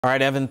All right,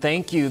 Evan,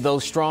 thank you.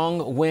 Those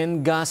strong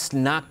wind gusts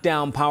knocked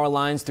down power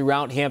lines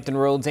throughout Hampton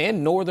Roads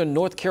and northern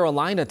North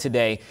Carolina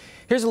today.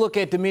 Here's a look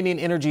at Dominion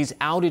Energy's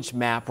outage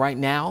map. Right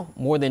now,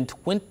 more than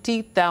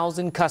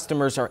 20,000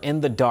 customers are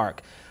in the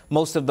dark.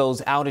 Most of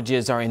those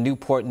outages are in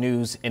Newport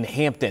News and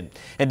Hampton.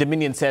 And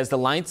Dominion says the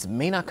lights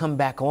may not come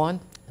back on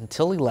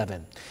until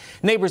 11.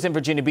 Neighbors in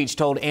Virginia Beach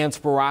told Ann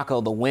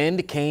Sparacco the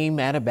wind came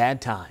at a bad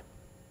time.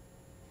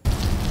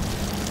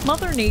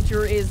 Mother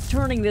Nature is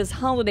turning this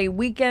holiday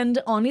weekend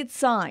on its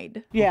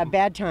side. Yeah,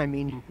 bad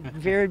timing.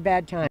 Very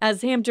bad time.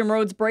 As Hampton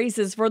Roads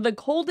braces for the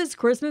coldest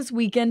Christmas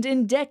weekend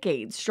in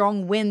decades,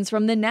 strong winds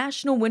from the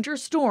national winter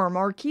storm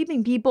are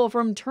keeping people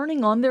from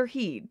turning on their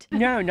heat.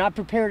 No, not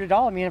prepared at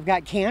all. I mean, I've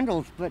got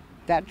candles, but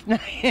that's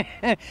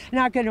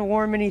not going to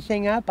warm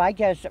anything up. I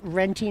guess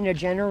renting a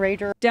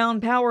generator. Down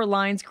power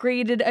lines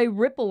created a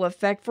ripple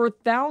effect for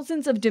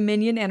thousands of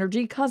Dominion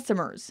Energy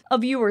customers. A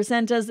viewer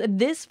sent us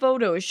this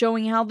photo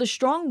showing how the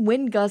strong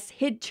wind gusts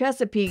hit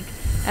Chesapeake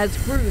as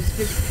crews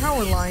fixed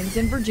power lines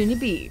in Virginia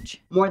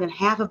Beach. More than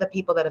half of the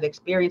people that have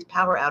experienced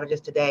power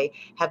outages today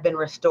have been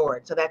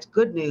restored. So that's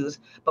good news,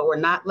 but we're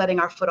not letting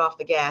our foot off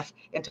the gas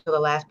until the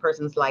last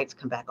person's lights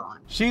come back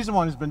on. She's the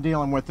one who's been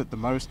dealing with it the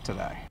most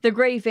today. The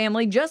Gray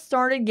family just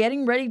started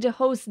getting ready to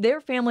host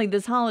their family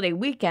this holiday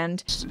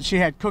weekend. She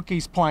had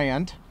cookies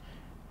planned,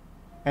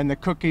 and the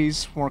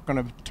cookies weren't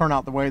going to turn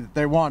out the way that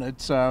they wanted,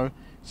 so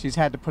she's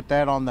had to put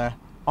that on the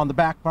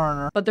back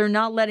burner. But they're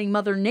not letting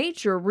Mother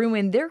Nature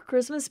ruin their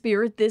Christmas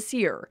spirit this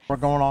year. We're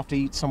going off to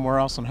eat somewhere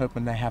else and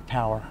hoping they have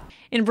power.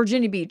 In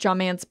Virginia Beach, I'm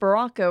Ann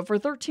Sparacco for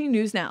 13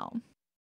 News Now.